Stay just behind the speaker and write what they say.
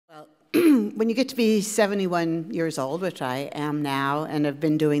when you get to be 71 years old, which I am now, and have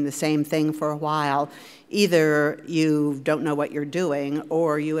been doing the same thing for a while, either you don't know what you're doing,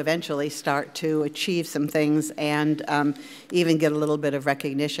 or you eventually start to achieve some things and even get a little bit of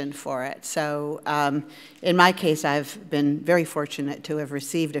recognition for it. So in my case, I've been very fortunate to have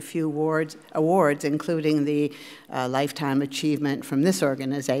received a few awards, including the Lifetime Achievement from this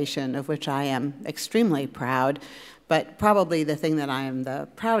organization, of which I am extremely proud. But probably the thing that I am the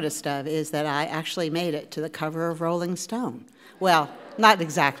proudest of is that I actually made it to the cover of Rolling Stone. Well, not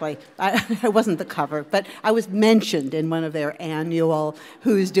exactly. I wasn't the cover, but I was mentioned in one of their annual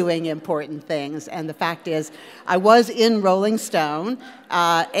Who's Doing Important Things. And the fact is, I was in Rolling Stone,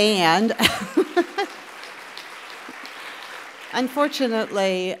 and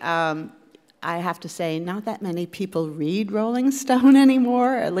unfortunately, I have to say, not that many people read Rolling Stone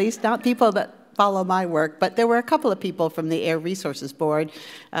anymore, at least not people that follow my work, but there were a couple of people from the Air Resources Board,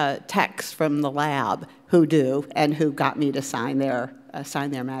 techs from the lab, who do, and who got me to sign their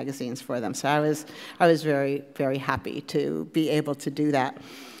magazines for them. So I was very, very happy to be able to do that.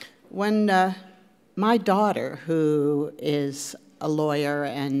 When my daughter, who is a lawyer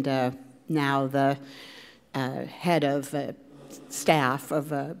and now the head of staff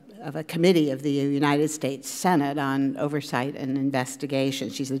of a committee of the United States Senate on oversight and investigation,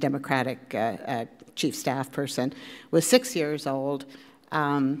 she's a Democratic chief staff person, was 6 years old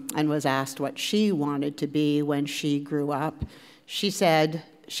and was asked what she wanted to be when she grew up. She said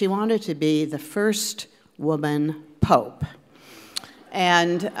she wanted to be the first woman pope.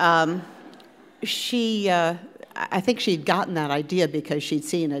 And I think she'd gotten that idea because she'd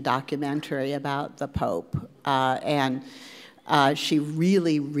seen a documentary about the Pope, and she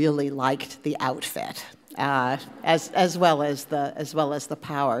really, really liked the outfit, as well as the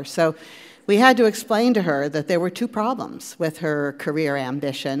power. So we had to explain to her that there were two problems with her career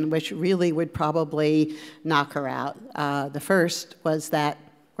ambition, which really would probably knock her out. The first was that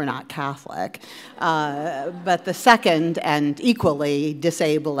we're not Catholic, but the second, and equally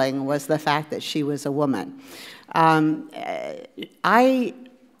disabling, was the fact that she was a woman. I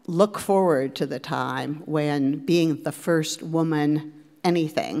look forward to the time when being the first woman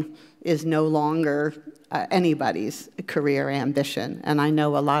anything is no longer anybody's career ambition. And I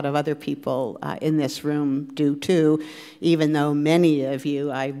know a lot of other people in this room do too, even though many of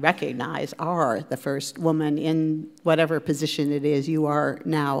you I recognize are the first woman in whatever position it is you are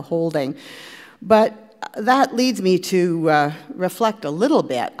now holding. But that leads me to reflect a little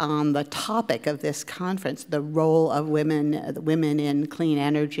bit on the topic of this conference, the role of women in clean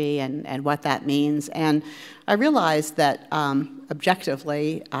energy and what that means. And I realized that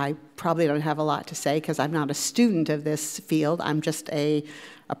objectively, I probably don't have a lot to say because I'm not a student of this field. I'm just a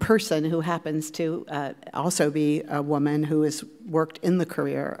person who happens to also be a woman who has worked in the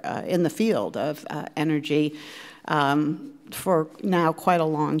career, in the field of energy for now quite a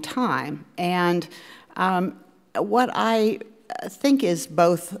long time. And what I think is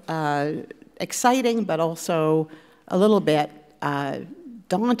both exciting but also a little bit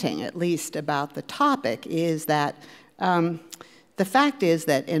daunting, at least, about the topic is that the fact is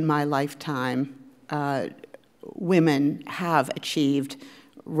that in my lifetime, women have achieved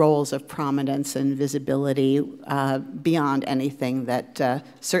roles of prominence and visibility beyond anything that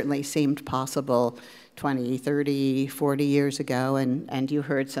certainly seemed possible 20, 30, 40 years ago, and you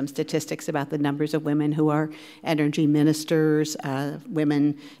heard some statistics about the numbers of women who are energy ministers,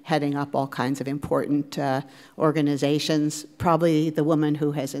 women heading up all kinds of important organizations. Probably the woman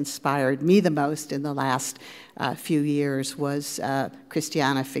who has inspired me the most in the last few years was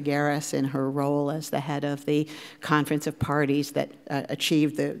Christiana Figueres in her role as the head of the Conference of Parties that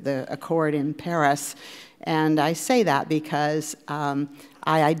achieved the accord in Paris. And I say that because I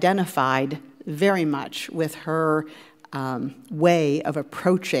identified very much with her way of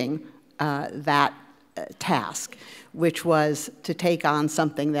approaching that task, which was to take on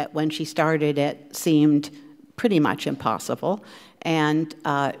something that when she started it seemed pretty much impossible, and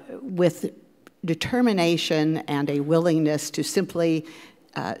with determination and a willingness to simply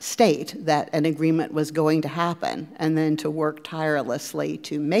state that an agreement was going to happen and then to work tirelessly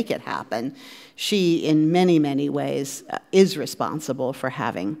to make it happen, she, in many, many ways, is responsible for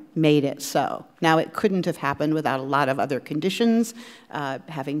having made it so. Now, it couldn't have happened without a lot of other conditions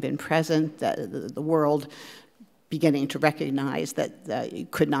having been present, the world beginning to recognize that you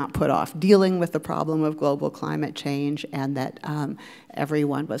could not put off dealing with the problem of global climate change, and that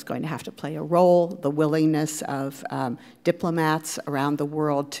everyone was going to have to play a role, the willingness of diplomats around the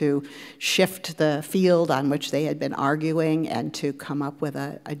world to shift the field on which they had been arguing and to come up with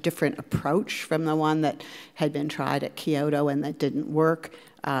a different approach from the one that had been tried at Kyoto and that didn't work.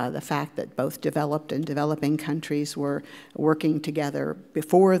 the fact that both developed and developing countries were working together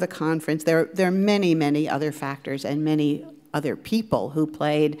before the conference. There are many, many other factors and many other people who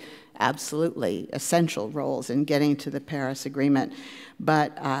played absolutely essential roles in getting to the Paris Agreement.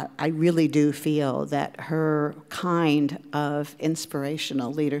 But I really do feel that her kind of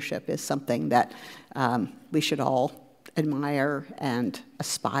inspirational leadership is something that we should all admire and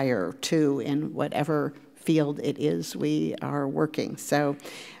aspire to in whatever field it is we are working. So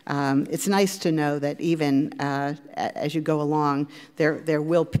it's nice to know that even as you go along, there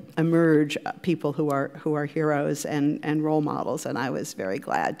will emerge people who are heroes and role models, and I was very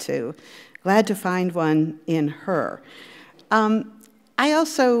glad to find one in her. I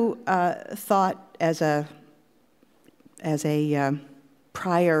also thought as a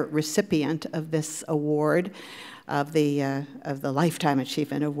prior recipient of this award, of the Lifetime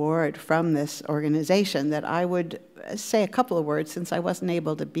Achievement Award from this organization, that I would say a couple of words, since I wasn't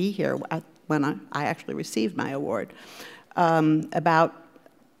able to be here when I actually received my award, about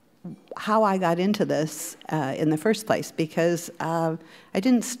how I got into this in the first place, because I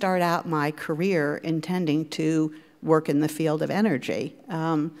didn't start out my career intending to work in the field of energy.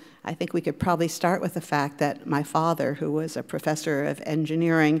 I think we could probably start with the fact that my father, who was a professor of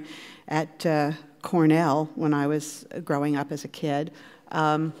engineering at Cornell when I was growing up as a kid,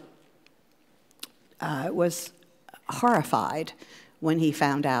 was horrified when he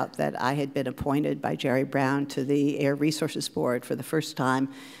found out that I had been appointed by Jerry Brown to the Air Resources Board for the first time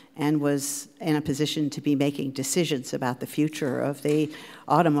and was in a position to be making decisions about the future of the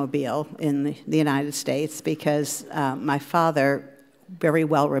automobile in the United States, because my father very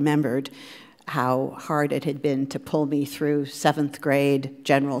well remembered how hard it had been to pull me through 7th grade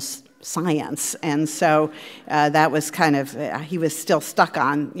general science, and so that was kind of, he was still stuck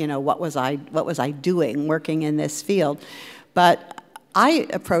on, you know, what was I doing working in this field. But I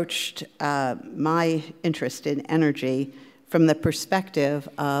approached my interest in energy from the perspective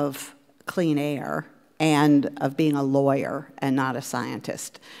of clean air and of being a lawyer and not a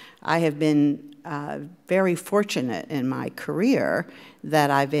scientist. I have been very fortunate in my career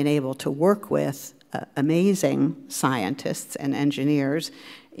that I've been able to work with amazing scientists and engineers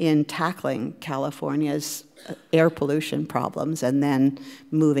in tackling California's air pollution problems, and then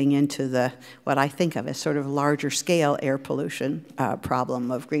moving into what I think of as sort of larger scale air pollution problem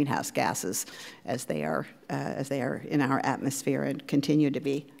of greenhouse gases as they are in our atmosphere and continue to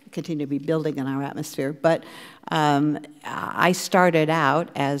be building in our atmosphere. But I started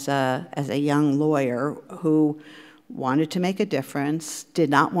out as a young lawyer who wanted to make a difference, did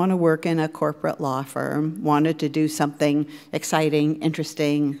not want to work in a corporate law firm, wanted to do something exciting,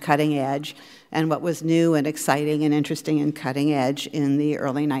 interesting, cutting edge. And what was new and exciting and interesting and cutting edge in the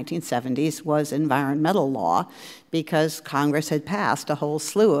early 1970s was environmental law, because Congress had passed a whole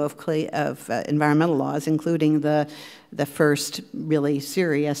slew of environmental laws, including the first really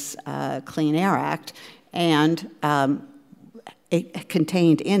serious Clean Air Act. And it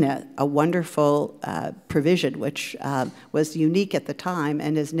contained in it a wonderful provision which was unique at the time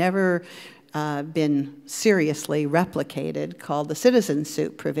and has never been seriously replicated, called the citizen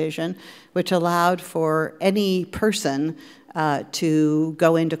suit provision, which allowed for any person to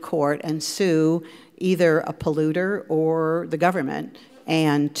go into court and sue either a polluter or the government,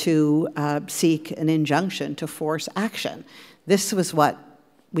 and to seek an injunction to force action. This was what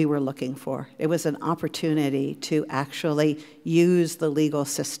we were looking for. It was an opportunity to actually use the legal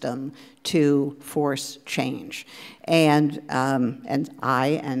system to force change. And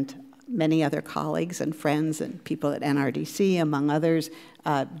I and many other colleagues and friends and people at NRDC, among others,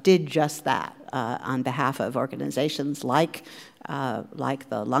 did just that on behalf of organizations like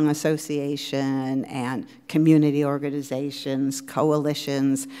the Lung Association and community organizations,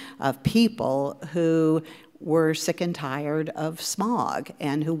 coalitions of people who were sick and tired of smog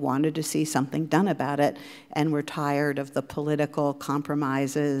and who wanted to see something done about it, and were tired of the political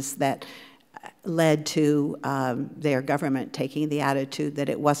compromises that led to their government taking the attitude that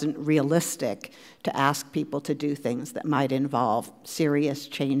it wasn't realistic to ask people to do things that might involve serious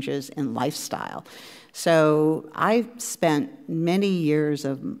changes in lifestyle. So I spent many years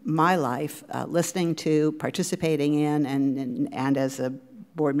of my life listening to, participating in, and as a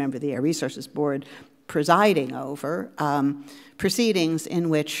board member of the Air Resources Board, presiding over proceedings in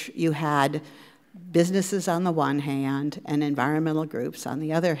which you had businesses on the one hand and environmental groups on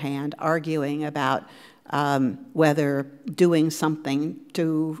the other hand arguing about whether doing something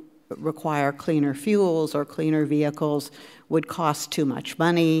to require cleaner fuels or cleaner vehicles would cost too much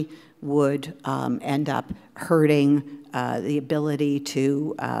money, would end up hurting the ability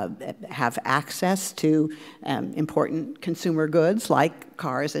to have access to important consumer goods like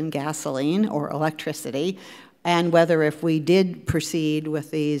cars and gasoline or electricity, and whether if we did proceed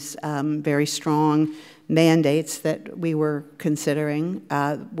with these very strong mandates that we were considering,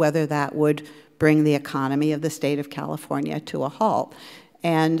 whether that would bring the economy of the state of California to a halt.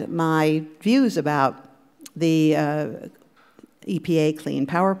 And my views about the EPA Clean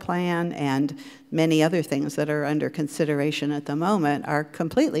Power Plan and many other things that are under consideration at the moment are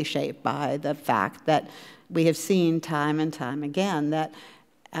completely shaped by the fact that we have seen time and time again that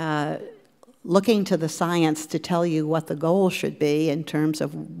looking to the science to tell you what the goal should be in terms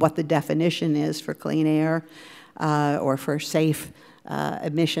of what the definition is for clean air or for safe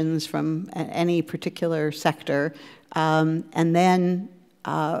emissions from any particular sector, and then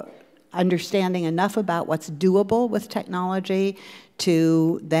understanding enough about what's doable with technology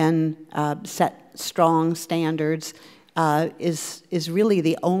to then set strong standards is really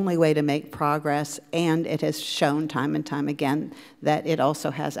the only way to make progress, and it has shown time and time again that it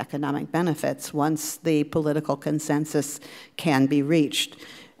also has economic benefits once the political consensus can be reached.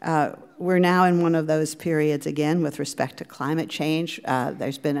 We're now in one of those periods again with respect to climate change.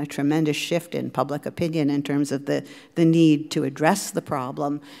 There's been a tremendous shift in public opinion in terms of the need to address the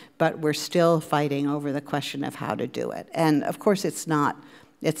problem, but we're still fighting over the question of how to do it. And of course it's not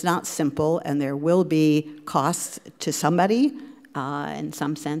simple, and there will be costs to somebody, in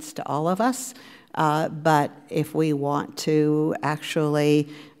some sense to all of us. But if we want to actually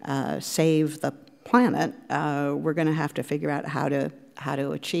save the planet, we're going to have to figure out how to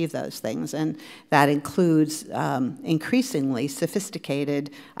achieve those things. And that includes increasingly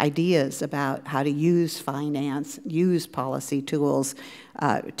sophisticated ideas about how to use finance, use policy tools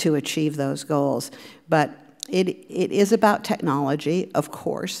to achieve those goals. But it is about technology, of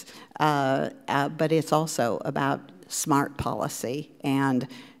course, but it's also about smart policy and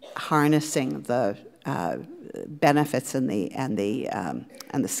harnessing the benefits and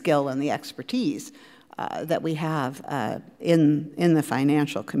the skill and the expertise that we have in the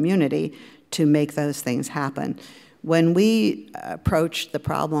financial community to make those things happen. When we approached the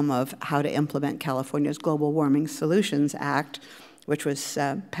problem of how to implement California's Global Warming Solutions Act, which was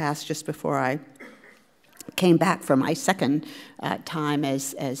passed just before I came back from my second time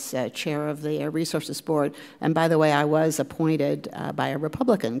as chair of the Air Resources Board. And by the way, I was appointed by a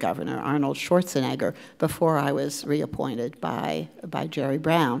Republican governor, Arnold Schwarzenegger, before I was reappointed by Jerry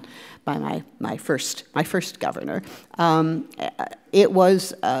Brown, by my first governor. It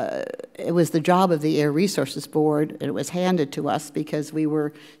was the job of the Air Resources Board, and it was handed to us because we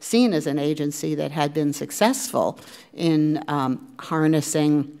were seen as an agency that had been successful in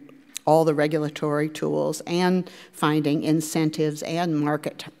harnessing all the regulatory tools and finding incentives and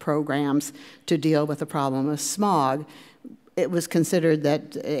market programs to deal with the problem of smog. It was considered that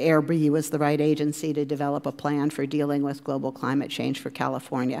AirB was the right agency to develop a plan for dealing with global climate change for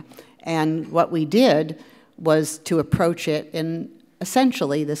California. And what we did was to approach it in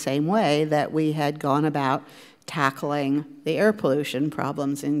essentially the same way that we had gone about tackling the air pollution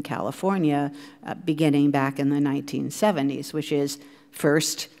problems in California beginning back in the 1970s, which is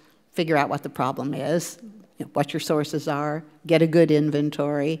first, figure out what the problem is, what your sources are, get a good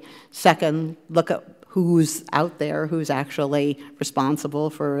inventory. Second, look at who's out there, who's actually responsible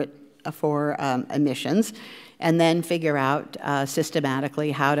for emissions, and then figure out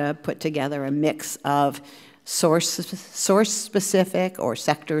systematically how to put together a mix of source-specific or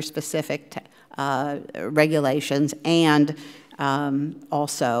sector-specific regulations, and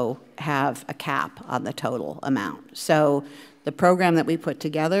also have a cap on the total amount. So the program that we put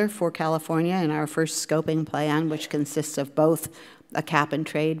together for California in our first scoping plan, which consists of both a cap and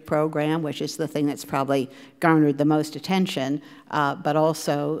trade program, which is the thing that's probably garnered the most attention, but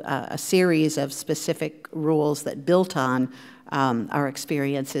also a series of specific rules that built on our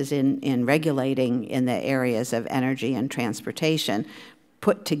experiences in regulating in the areas of energy and transportation,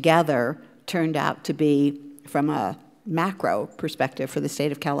 put together, turned out to be, from a macro perspective for the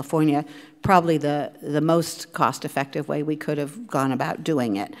state of California, probably the most cost-effective way we could have gone about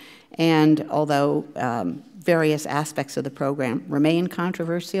doing it. And although various aspects of the program remain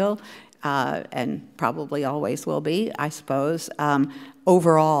controversial, and probably always will be, I suppose,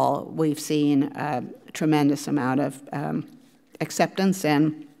 overall we've seen a tremendous amount of acceptance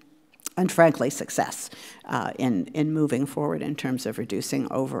and frankly success in moving forward in terms of reducing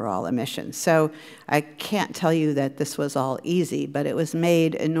overall emissions. So I can't tell you that this was all easy, but it was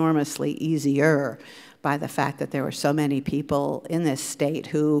made enormously easier by the fact that there were so many people in this state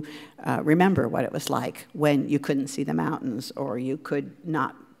who remember what it was like when you couldn't see the mountains, or you could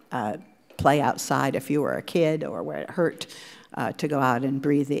not play outside if you were a kid, or where it hurt to go out and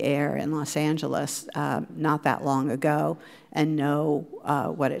breathe the air in Los Angeles not that long ago, and know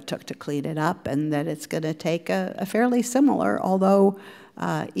what it took to clean it up, and that it's going to take a fairly similar, although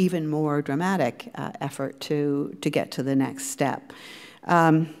even more dramatic effort to get to the next step.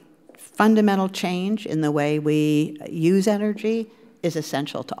 Fundamental change in the way we use energy is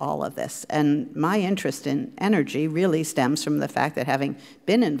essential to all of this. And my interest in energy really stems from the fact that, having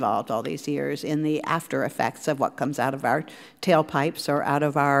been involved all these years in the after effects of what comes out of our tailpipes or out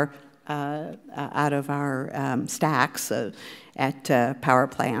of our stacks at power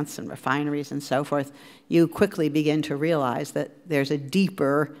plants and refineries and so forth, you quickly begin to realize that there's a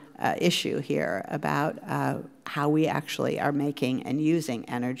deeper issue here about how we actually are making and using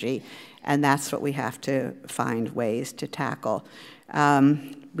energy, and that's what we have to find ways to tackle.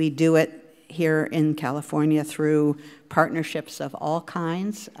 We do it here in California through partnerships of all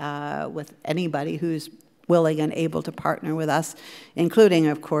kinds with anybody who's willing and able to partner with us, including,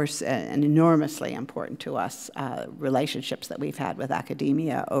 of course, and enormously important to us, relationships that we've had with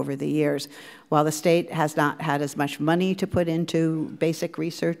academia over the years. While the state has not had as much money to put into basic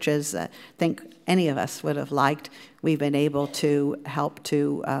research as I think any of us would have liked, we've been able to help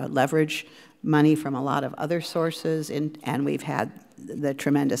to leverage money from a lot of other sources, and we've had the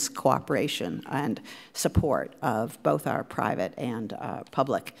tremendous cooperation and support of both our private and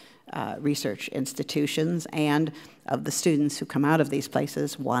public research institutions, and of the students who come out of these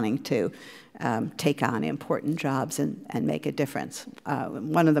places wanting to take on important jobs and make a difference.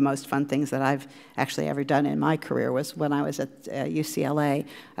 One of the most fun things that I've actually ever done in my career was when I was at UCLA.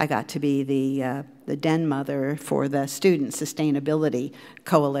 I got to be the den mother for the Student Sustainability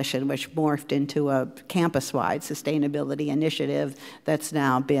Coalition, which morphed into a campus-wide sustainability initiative that's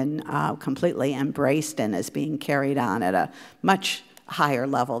now been completely embraced and is being carried on at a much higher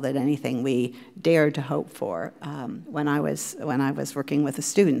level than anything we dared to hope for when I was working with the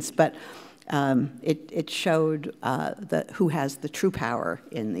students. But it showed who has the true power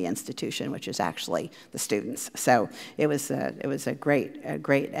in the institution, which is actually the students. So it was a great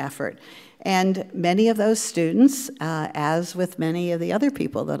effort. And many of those students, as with many of the other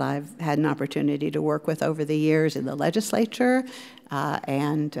people that I've had an opportunity to work with over the years in the legislature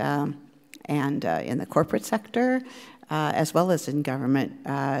and in the corporate sector, as well as in government,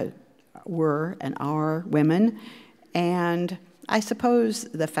 were and are women. And I suppose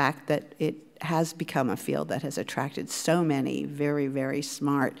the fact that it has become a field that has attracted so many very, very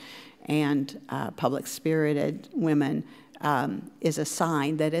smart and public-spirited women is a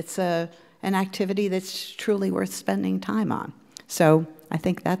sign that it's an activity that's truly worth spending time on. So I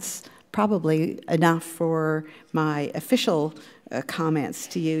think that's probably enough for my official comments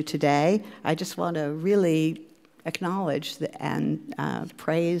to you today. I just want to really acknowledge and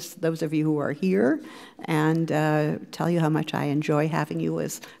praise those of you who are here, and tell you how much I enjoy having you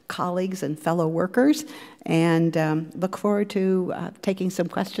as colleagues and fellow workers, and look forward to taking some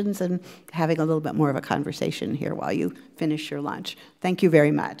questions and having a little bit more of a conversation here while you finish your lunch. Thank you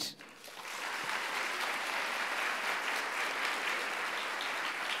very much.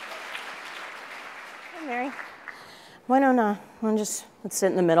 Hi, Mary. Why don't let's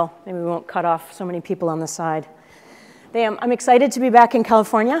sit in the middle. Maybe we won't cut off so many people on the side. I'm excited to be back in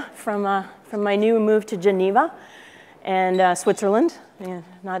California from my new move to Geneva and Switzerland. Yeah,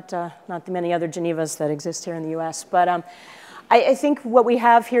 not the many other Genevas that exist here in the U.S. But I think what we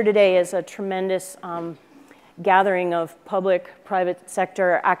have here today is a tremendous gathering of public, private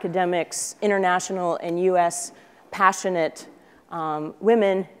sector, academics, international and U.S. passionate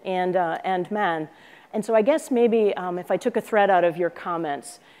women and men. And so I guess maybe if I took a thread out of your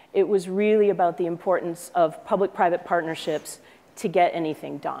comments, it was really about the importance of public-private partnerships to get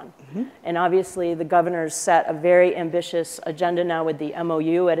anything done. Mm-hmm. And obviously, the governor's set a very ambitious agenda now with the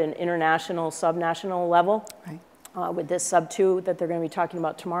MOU at an international, subnational level, right, with this sub-2 that they're going to be talking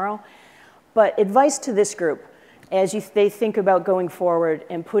about tomorrow. But advice to this group, as they think about going forward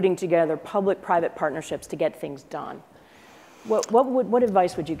and putting together public-private partnerships to get things done, what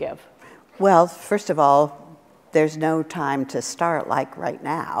advice would you give? Well, first of all, there's no time to start like right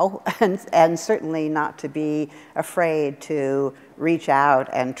now, and certainly not to be afraid to reach out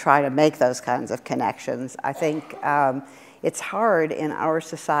and try to make those kinds of connections. I think it's hard in our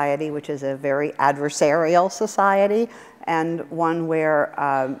society, which is a very adversarial society, and one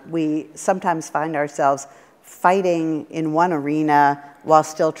where we sometimes find ourselves fighting in one arena while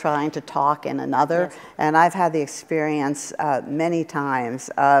still trying to talk in another. Yes. And I've had the experience many times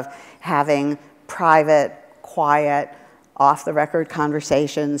of having private, quiet, off-the-record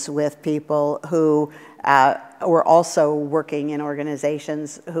conversations with people who were also working in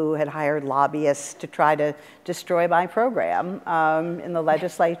organizations who had hired lobbyists to try to destroy my program in the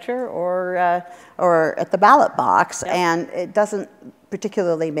legislature or at the ballot box. Yep. And it doesn't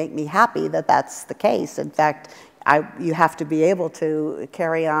particularly make me happy that that's the case. In fact, you have to be able to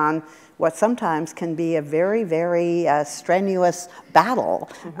carry on what sometimes can be a very, very strenuous battle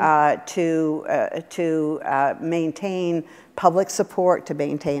to maintain public support, to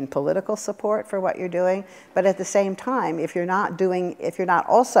maintain political support for what you're doing. But at the same time, if you're not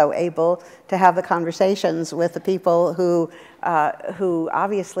also able to have the conversations with the people who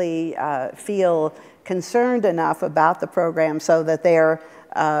obviously feel concerned enough about the program so that they're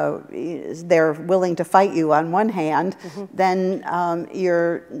willing to fight you on one hand, then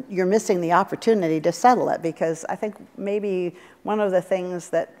you're missing the opportunity to settle it. Because I think maybe one of the things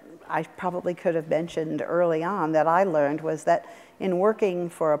that I probably could have mentioned early on that I learned was that in working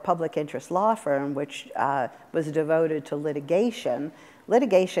for a public interest law firm, which was devoted to litigation,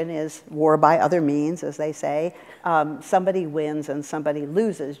 litigation is war by other means, as they say. Somebody wins and somebody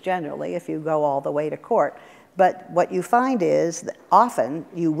loses, generally, if you go all the way to court. But what you find is that often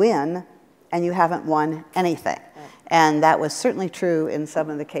you win and you haven't won anything. And that was certainly true in some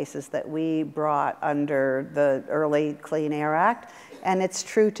of the cases that we brought under the early Clean Air Act. And it's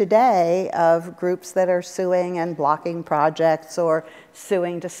true today of groups that are suing and blocking projects or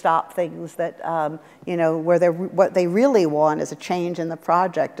suing to stop things that, where what they really want is a change in the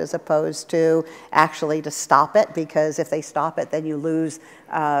project as opposed to actually to stop it, because if they stop it, then you lose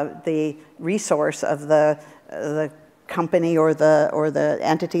the resource of the company or the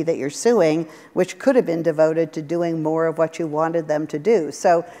entity that you're suing, which could have been devoted to doing more of what you wanted them to do.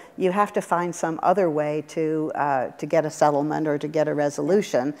 So you have to find some other way to get a settlement or to get a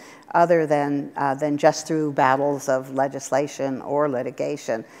resolution other than just through battles of legislation or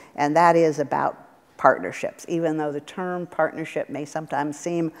litigation. And that is about partnerships, even though the term partnership may sometimes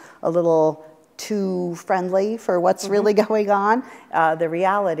seem a little too friendly for what's really going on. The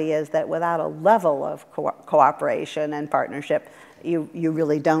reality is that without a level of cooperation and partnership, you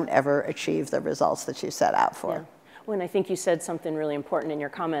really don't ever achieve the results that you set out for. Yeah. Well, and I think you said something really important in your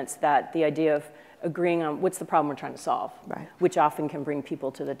comments, that the idea of agreeing on what's the problem we're trying to solve, right, which often can bring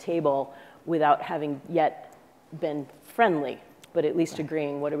people to the table without having yet been friendly, but at least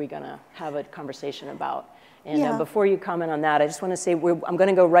agreeing what are we going to have a conversation about. And before you comment on that, I just want to say I'm going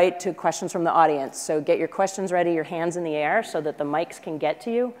to go right to questions from the audience. So get your questions ready, your hands in the air, so that the mics can get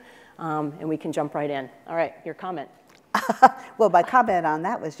to you, and we can jump right in. All right, your comment. Well, my comment on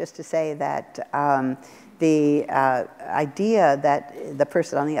that was just to say that the idea that the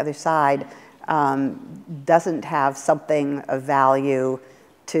person on the other side doesn't have something of value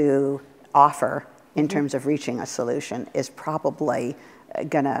to offer in terms of reaching a solution is probably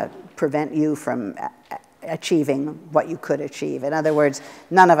going to prevent you from achieving what you could achieve. In other words,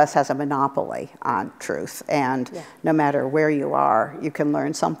 none of us has a monopoly on truth, and no matter where you are, you can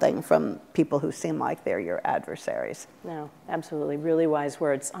learn something from people who seem like they're your adversaries. No, absolutely, really wise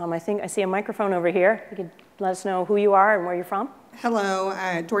words. I think I see a microphone over here. You can let us know who you are and where you're from. Hello,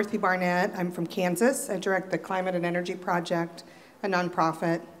 Dorothy Barnett. I'm from Kansas. I direct the Climate and Energy Project, a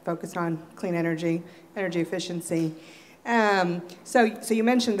nonprofit focused on clean energy, energy efficiency. So you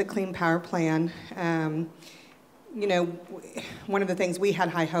mentioned the Clean Power Plan. One of the things we had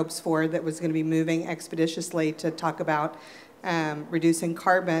high hopes for that was going to be moving expeditiously to talk about reducing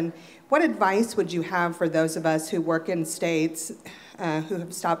carbon. What advice would you have for those of us who work in states who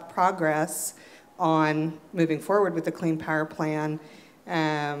have stopped progress on moving forward with the Clean Power Plan,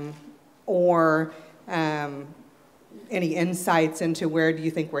 or any insights into where do you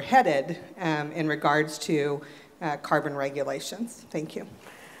think we're headed in regards to carbon regulations? Thank you.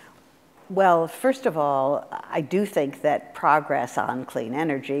 Well, first of all, I do think that progress on clean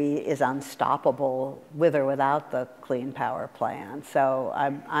energy is unstoppable with or without the Clean Power Plan. So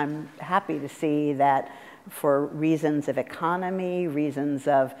I'm happy to see that for reasons of economy, reasons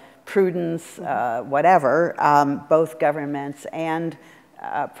of prudence, whatever, both governments and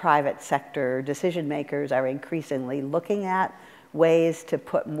private sector decision makers are increasingly looking at ways to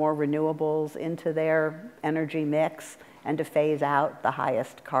put more renewables into their energy mix and to phase out the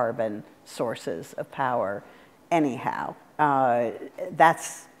highest carbon sources of power anyhow.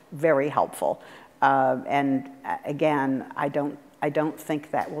 That's very helpful. And again, I don't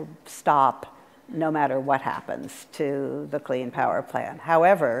think that will stop no matter what happens to the Clean Power Plan.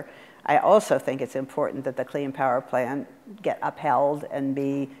 However, I also think it's important that the Clean Power Plan get upheld and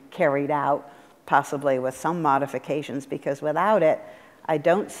be carried out, possibly with some modifications, because without it, I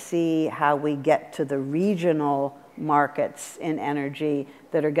don't see how we get to the regional markets in energy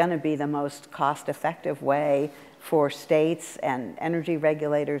that are going to be the most cost-effective way for states and energy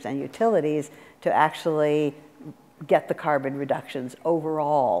regulators and utilities to actually get the carbon reductions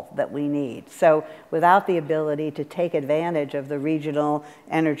overall that we need. So without the ability to take advantage of the regional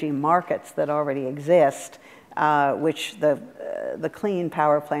energy markets that already exist, which the Clean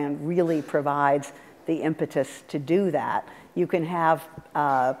Power Plan really provides the impetus to do that. You can have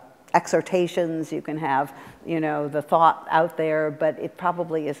exhortations, you can have, you know, the thought out there, but it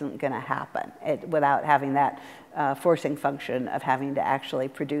probably isn't going to happen without having that forcing function of having to actually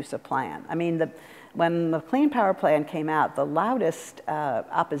produce a plan. I mean, when the Clean Power Plan came out, the loudest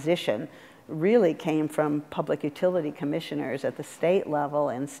opposition really came from public utility commissioners at the state level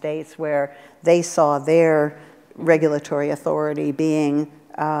in states where they saw their regulatory authority being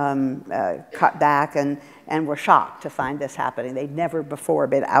cut back and were shocked to find this happening. They'd never before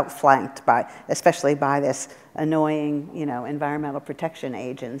been outflanked by, especially by this annoying, you know, Environmental Protection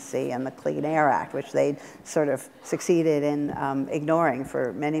Agency and the Clean Air Act, which they'd sort of succeeded in ignoring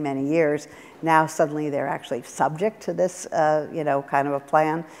for many, many years. Now suddenly they're actually subject to this, you know, kind of a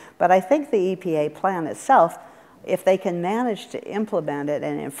plan. But I think the EPA plan itself, if they can manage to implement it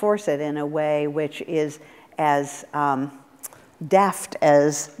and enforce it in a way which is as deft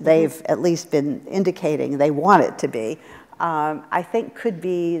as they've at least been indicating they want it to be, I think could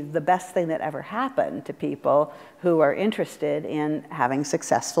be the best thing that ever happened to people who are interested in having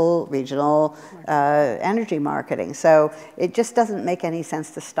successful regional energy marketing. So it just doesn't make any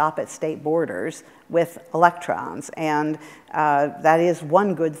sense to stop at state borders with electrons. And that is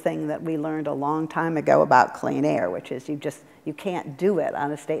one good thing that we learned a long time ago about clean air, which is you can't do it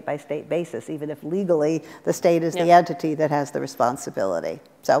on a state-by-state basis, even if legally the state is the entity that has the responsibility.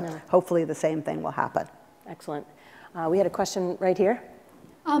 So hopefully the same thing will happen. Excellent. We had a question right here.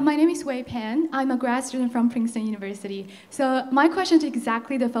 My name is Wei Pan. I'm a grad student from Princeton University. So my question is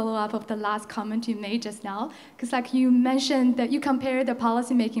exactly the follow-up of the last comment you made just now, because like you mentioned that you compare the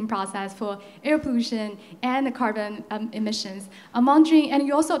policymaking process for air pollution and the carbon emissions. I'm wondering, and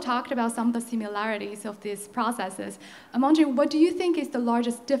you also talked about some of the similarities of these processes. I'm wondering, what do you think is the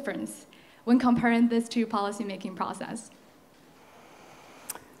largest difference when comparing this to policymaking process?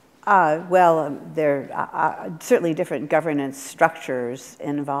 Well, there are certainly different governance structures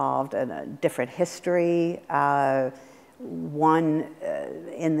involved and a different history. One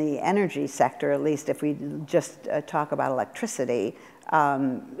in the energy sector, at least if we just talk about electricity,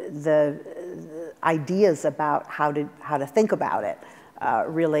 the ideas about how to think about it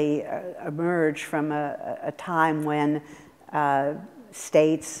really emerge from a time when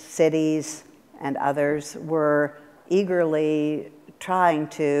states, cities, and others were eagerly trying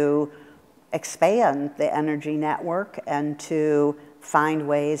to expand the energy network and to find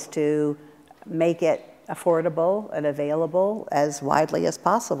ways to make it affordable and available as widely as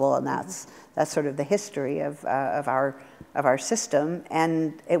possible, and that's sort of the history of our system,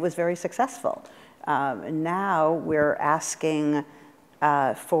 and it was very successful. Now we're asking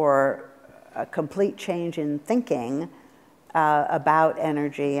for a complete change in thinking about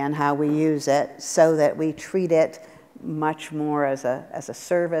energy and how we use it, so that we treat it much more as a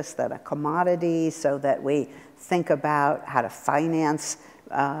service than a commodity, so that we think about how to finance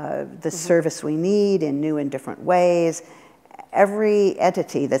the service we need in new and different ways. Every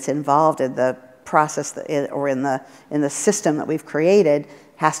entity that's involved in the process or in the system that we've created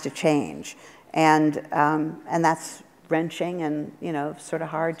has to change, and that's wrenching and, you know, sort of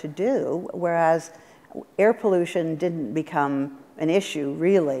hard to do. Whereas air pollution didn't become an issue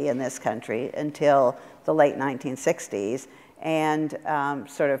really in this country until the late 1960s, and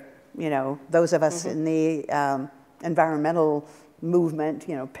sort of, you know, those of us in the environmental movement,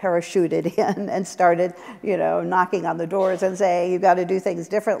 you know, parachuted in and started, you know, knocking on the doors and saying, you've got to do things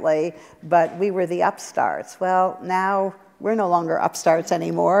differently, but we were the upstarts. Well, now we're no longer upstarts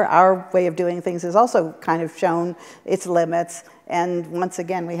anymore. Our way of doing things has also kind of shown its limits, and once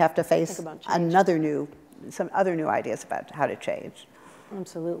again, we have to face some other new ideas about how to change.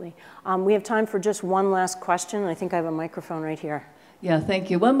 Absolutely. We have time for just one last question. I think I have a microphone right here. Yeah, thank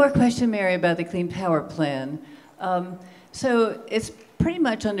you. One more question, Mary, about the Clean Power Plan. So it's pretty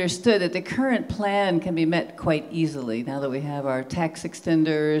much understood that the current plan can be met quite easily now that we have our tax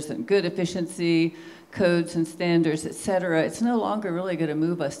extenders and good efficiency codes and standards, et cetera. It's no longer really going to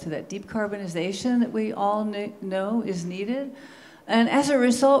move us to that decarbonization that we all know is needed. And as a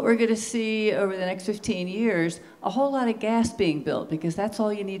result, we're going to see over the next 15 years a whole lot of gas being built, because that's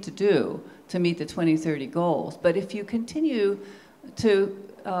all you need to do to meet the 2030 goals. But if you continue to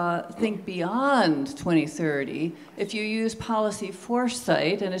think beyond 2030, if you use policy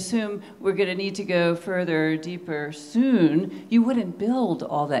foresight and assume we're going to need to go further, deeper soon, you wouldn't build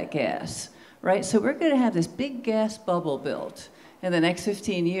all that gas, right? So we're going to have this big gas bubble built in the next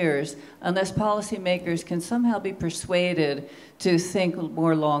 15 years unless policymakers can somehow be persuaded to think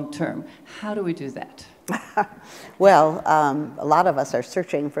more long-term. How do we do that? Well, a lot of us are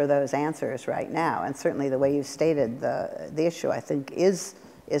searching for those answers right now, and certainly the way you stated the issue, I think, is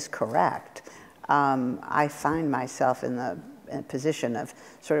correct. I find myself in a position of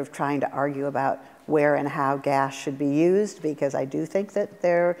sort of trying to argue about where and how gas should be used, because I do think that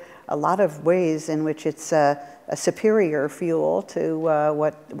there are a lot of ways in which it's a superior fuel to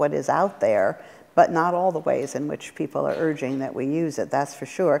what is out there, but not all the ways in which people are urging that we use it, that's for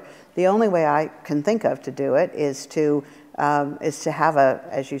sure. The only way I can think of to do it is to have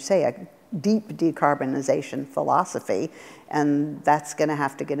as you say, a deep decarbonization philosophy, and that's going to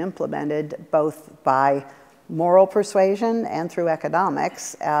have to get implemented both by moral persuasion and through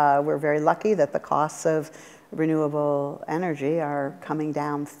economics. We're very lucky that the costs of renewable energy are coming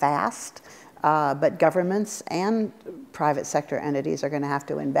down fast, but governments and private sector entities are going to have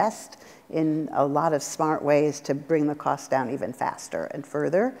to invest in a lot of smart ways to bring the costs down even faster and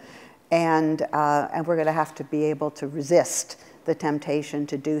further. And we're going to have to be able to resist the temptation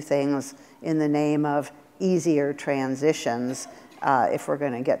to do things in the name of easier transitions if we're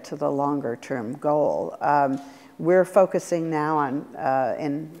going to get to the longer term goal. We're focusing now on,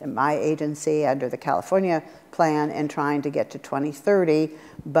 in my agency under the California plan, and trying to get to 2030,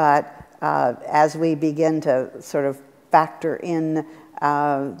 but as we begin to sort of factor in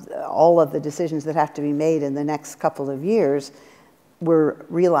all of the decisions that have to be made in the next couple of years, we're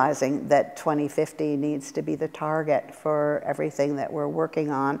realizing that 2050 needs to be the target for everything that we're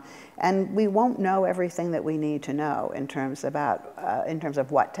working on. And we won't know everything that we need to know in terms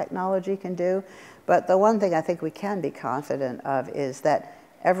of what technology can do. But the one thing I think we can be confident of is that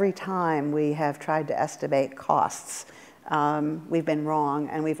every time we have tried to estimate costs, we've been wrong,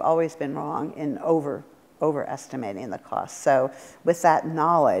 and we've always been wrong in overestimating the costs. So with that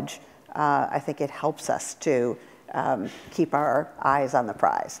knowledge, I think it helps us to keep our eyes on the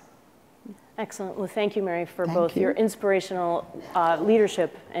prize. Excellent. Well, thank you, Mary, for Thank both you. your inspirational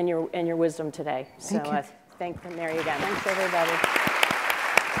leadership and your wisdom today. Thank you. Thank Mary again. Thanks, everybody.